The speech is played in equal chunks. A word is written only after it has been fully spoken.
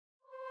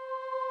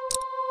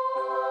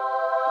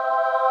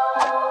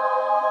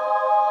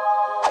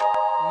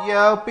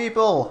Yo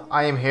people,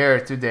 I am here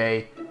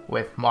today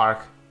with Mark.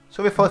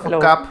 So we vote for Hello.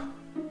 Cup.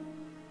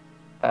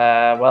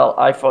 Well,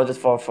 I voted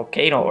for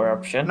volcano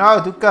eruption.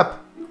 No, do Cup.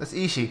 That's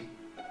easy.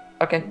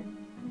 Okay.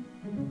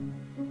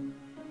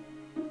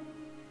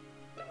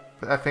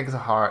 But I think it's a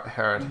hard.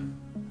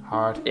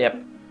 Yep.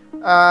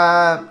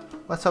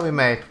 What shall we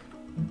make?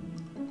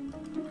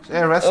 Is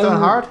a redstone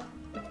hard?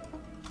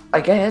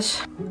 I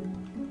guess.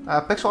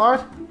 Pixel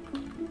art?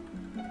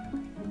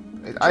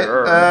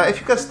 Sure. If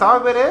you can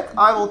start with it,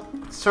 I will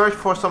search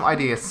for some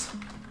ideas.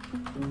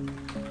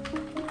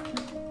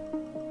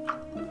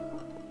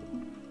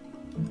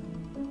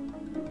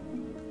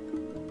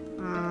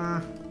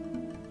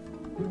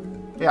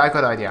 Yeah, I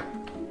got an idea.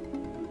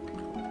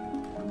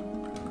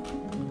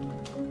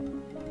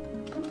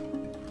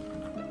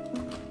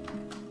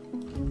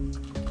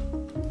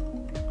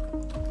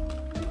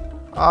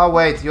 Oh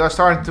wait, you are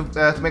starting to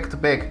make it too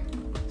big.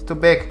 It's too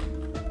big.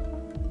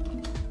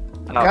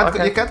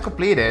 Oh, You can't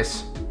complete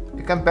this.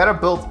 You can better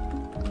build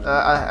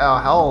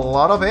a hell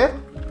lot of it.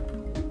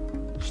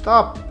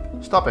 Stop.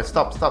 Stop it.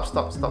 Stop.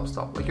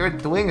 What you're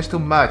doing is too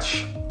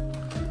much.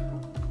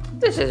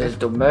 This isn't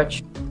too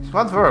much. It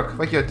won't work,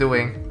 what you're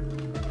doing.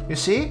 You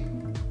see?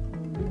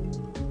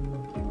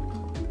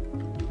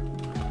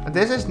 And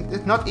this is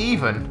it's not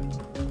even.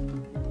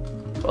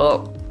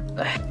 Well,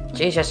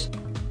 Jesus.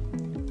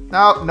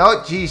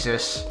 No,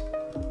 Jesus.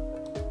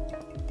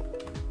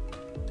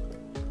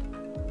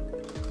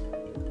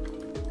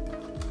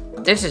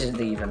 This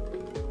isn't even.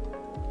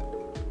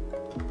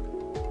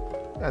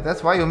 Yeah,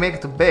 that's why you make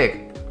it too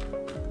big.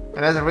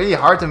 And it's really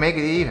hard to make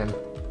it even.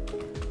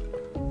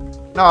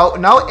 No,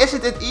 now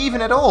isn't it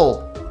even at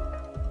all?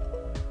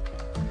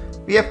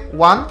 We have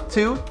 1,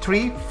 2,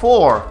 3,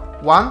 4.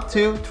 1,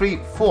 2, 3,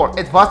 4.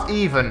 It was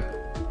even.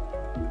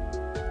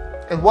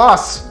 It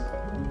was.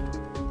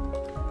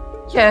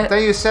 Yeah.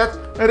 Then you said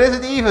it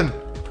isn't even.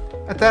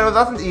 And then it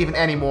wasn't even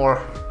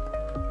anymore.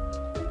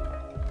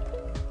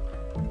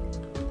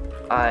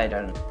 I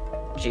don't know.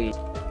 Jeez.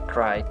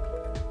 Christ.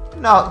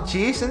 No,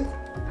 Jason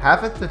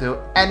haven't to do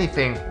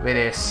anything with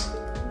this.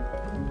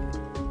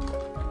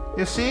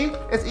 You see?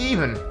 It's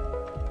even.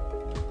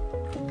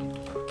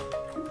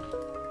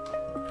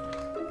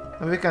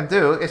 What we can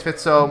do is with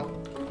some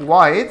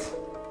white.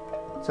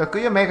 So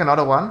could you make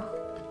another one?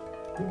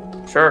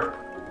 Sure.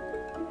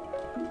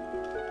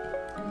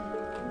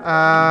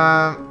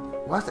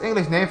 What's the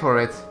English name for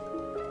it?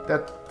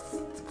 That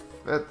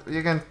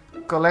you can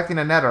collect in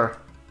a nether.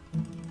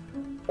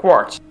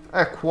 Quartz.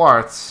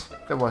 Quartz.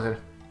 That was it.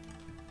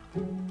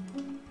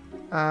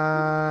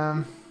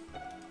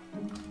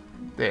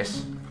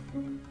 This.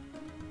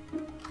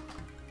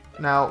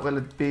 Now, will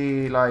it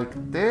be like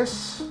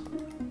this?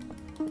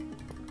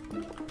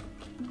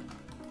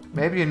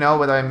 Maybe you know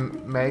what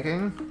I'm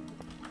making.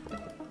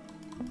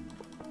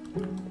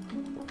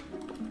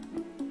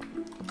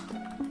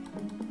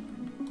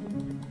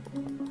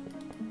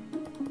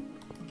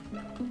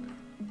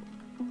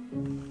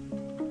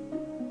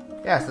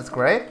 Yes, that's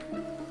great.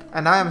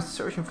 And now I'm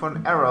searching for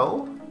an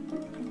arrow.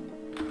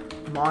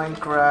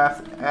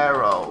 Minecraft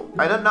arrow.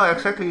 I don't know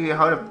exactly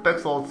how the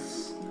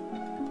pixels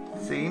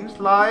seems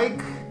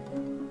like.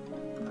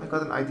 I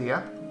got an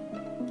idea.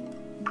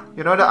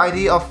 You know the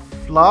idea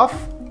of love?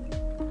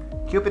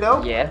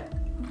 Cupido? Yeah.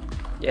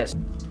 Yes.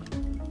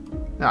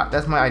 No,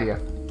 that's my idea.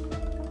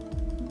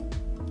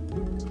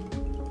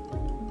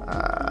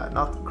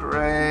 Not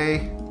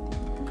gray.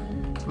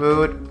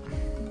 Wood.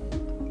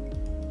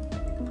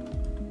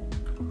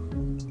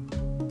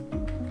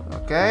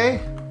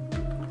 Okay.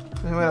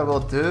 Then what I will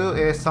do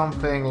is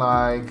something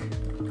like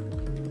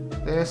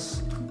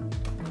this.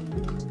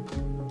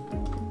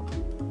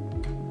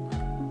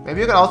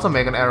 Maybe you can also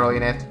make an arrow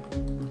in it.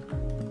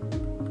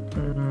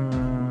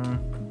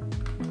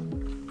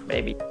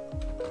 Maybe.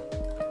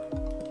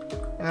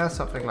 Yeah,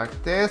 something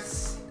like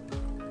this.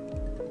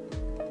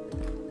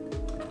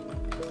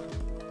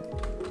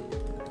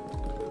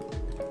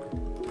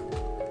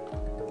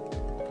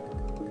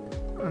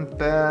 And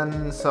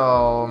then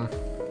some...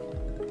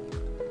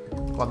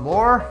 one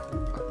more.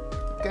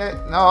 Okay,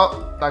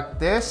 no, like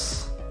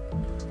this.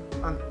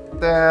 And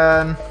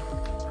then...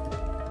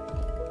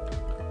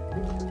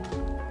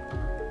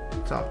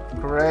 some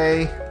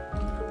gray.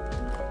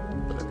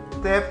 Put a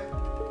tip.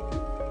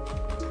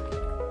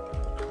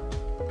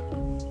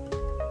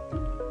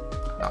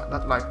 No,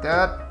 not like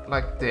that.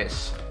 Like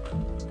this.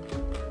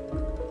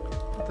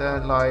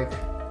 Then like...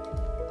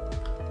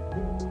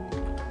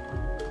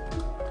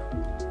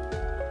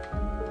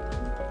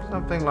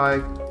 something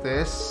like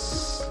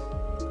this.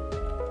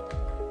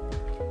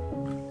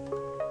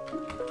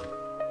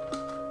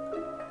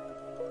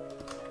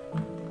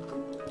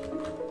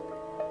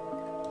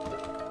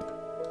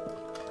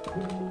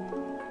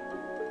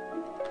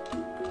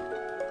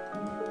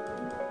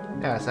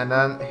 Yes, and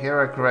then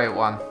here a grey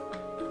one.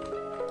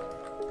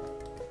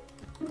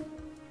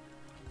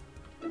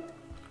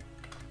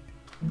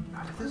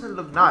 That doesn't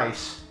look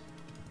nice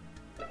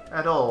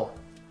at all.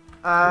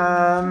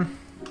 I'll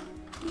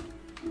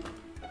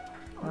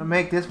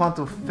make this one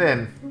too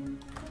thin.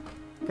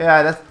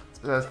 Yeah, that's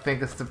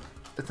think it's the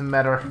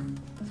matter.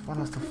 This one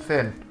was too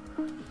thin.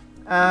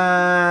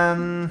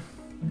 I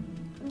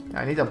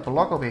need a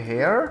block over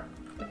here.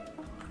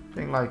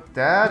 Thing like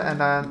that, and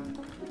then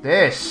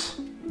this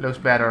looks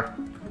better.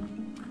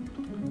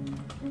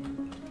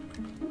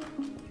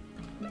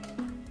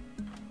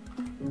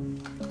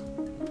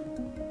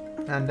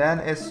 And then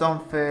it's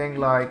something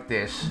like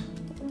this.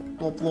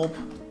 Plop plop.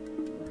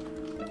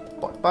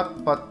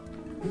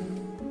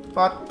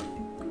 But.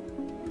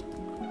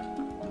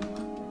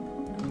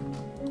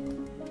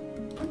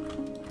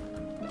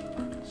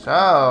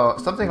 So,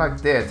 something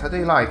like this. How do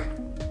you like?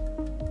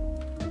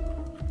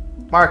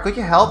 Mark, could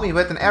you help me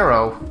with an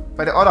arrow?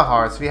 By the other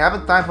hearts. We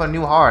haven't time for a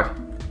new heart.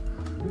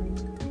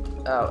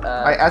 Oh,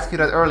 I asked you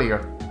that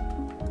earlier.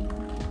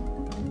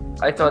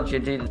 I thought you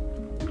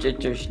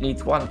just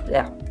need one.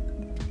 Yeah.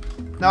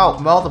 No,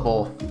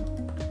 multiple.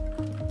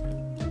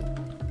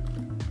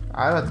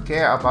 I don't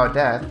care about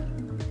that.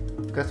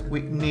 Because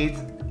we need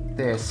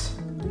this.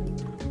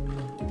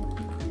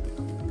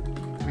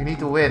 We need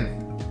to win.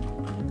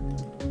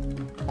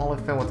 Only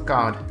thing would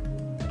count.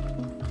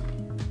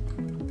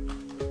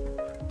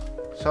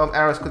 Some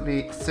arrows could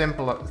be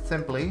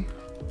simply.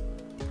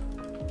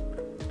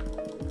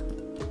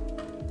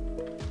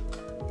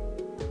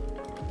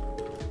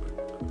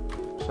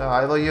 So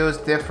I will use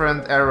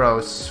different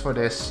arrows for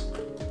this.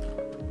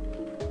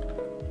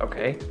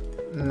 Okay.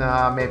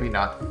 Nah, maybe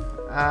not.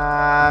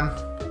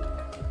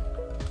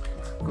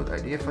 Good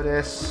idea for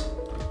this.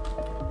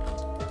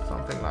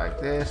 Something like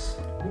this.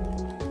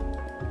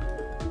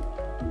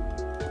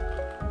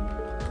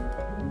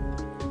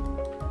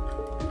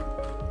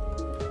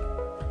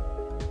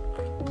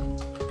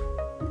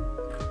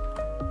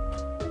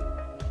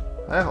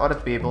 I have other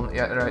people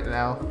right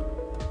now.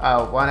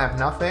 Oh, one have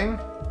nothing.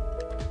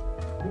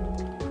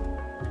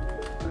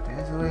 What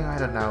they're doing, I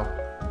don't know.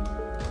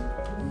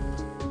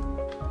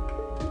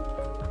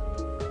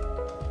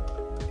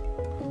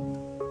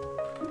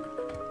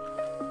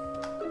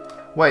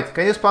 Wait,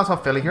 can you spawn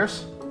some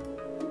villagers?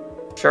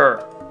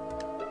 Sure.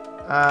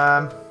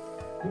 How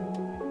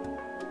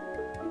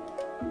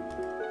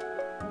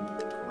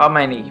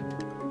many?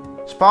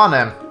 Spawn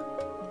them.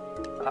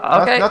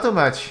 Okay. Not too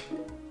much.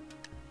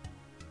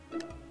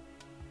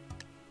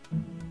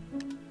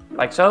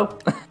 Like so?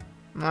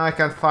 No, I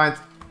can't find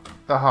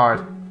the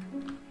heart.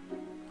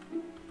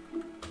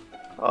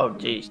 Oh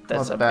jeez,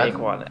 that's Not a bad. big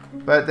one.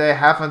 But they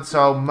haven't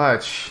so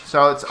much,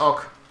 so it's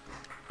ok.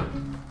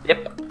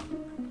 Yep.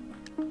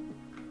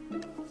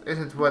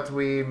 Isn't what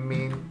we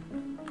mean.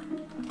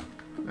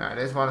 No,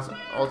 this one is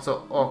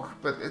also ok,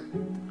 but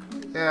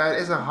yeah, it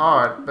is a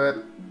heart, but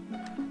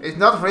it's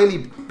not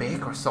really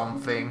big or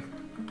something.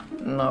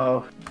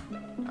 No.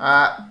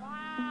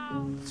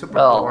 Super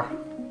Well. poor.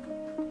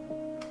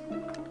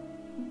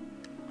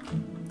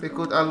 They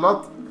could a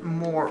lot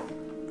more.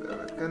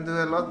 Can do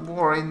a lot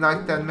more in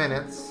like 10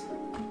 minutes.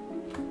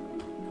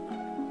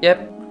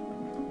 Yep.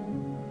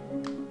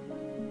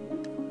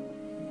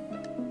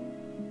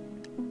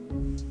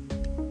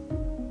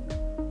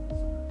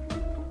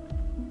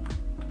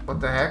 What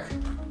the heck?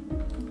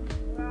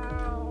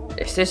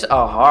 Is this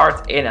a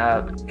heart in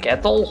a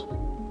kettle?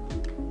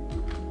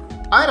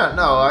 I don't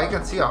know. I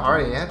can see a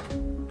heart in it.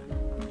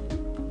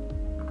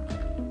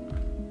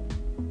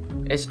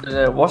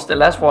 Was the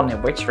last one a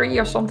witchery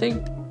or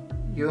something?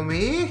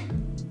 Yumi?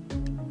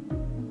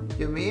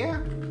 Yumi?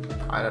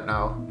 I don't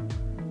know.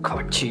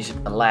 God, jeez,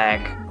 the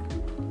lag.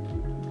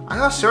 I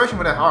was searching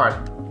for the heart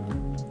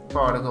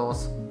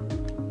particles.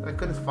 I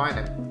couldn't find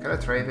it. Can I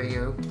trade with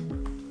you?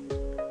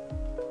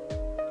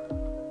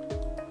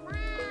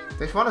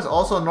 This one is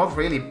also not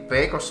really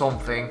big or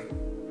something.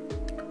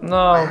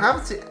 No. I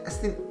haven't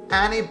seen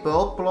any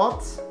build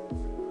plots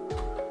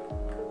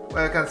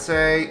where I can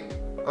say,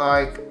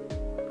 like...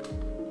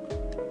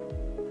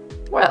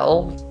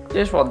 Well,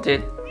 this one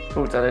did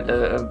put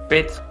a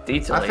bit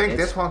detail I in think it.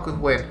 this one could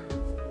win.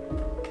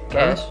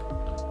 Guess.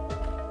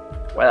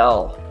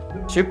 Well,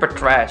 super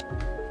trash.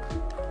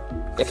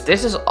 If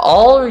this is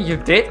all you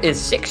did in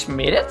 6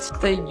 minutes,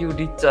 then you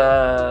need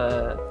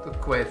To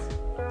quit.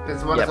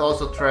 This one Yep. is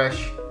also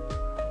trash.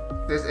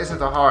 This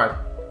isn't a heart.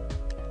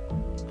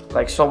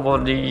 like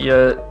somebody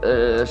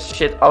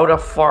shit out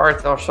of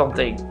fart or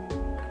something.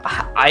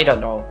 I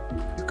don't know.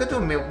 You could do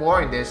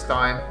more in this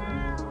time.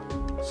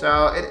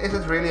 So it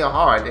isn't really a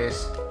heart,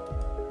 this.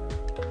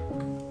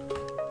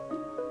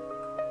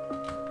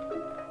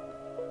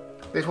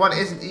 This one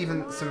isn't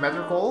even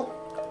symmetrical.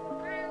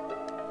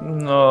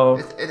 No.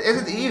 It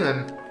isn't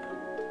even.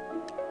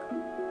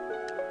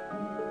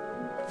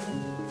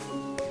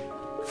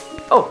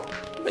 Oh,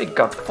 we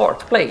got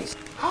 4th place.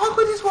 How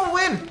could this one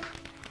win?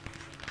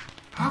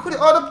 How could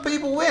the other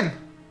people win?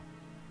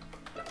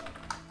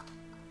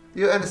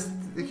 Do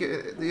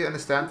you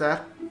understand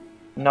that?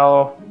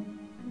 No.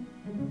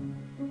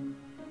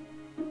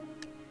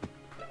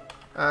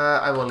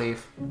 I will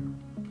leave.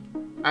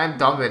 I'm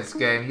done with this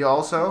game. You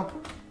also?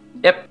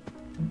 Yep.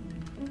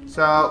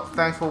 So,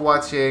 thanks for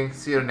watching.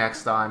 See you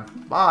next time.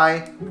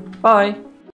 Bye. Bye.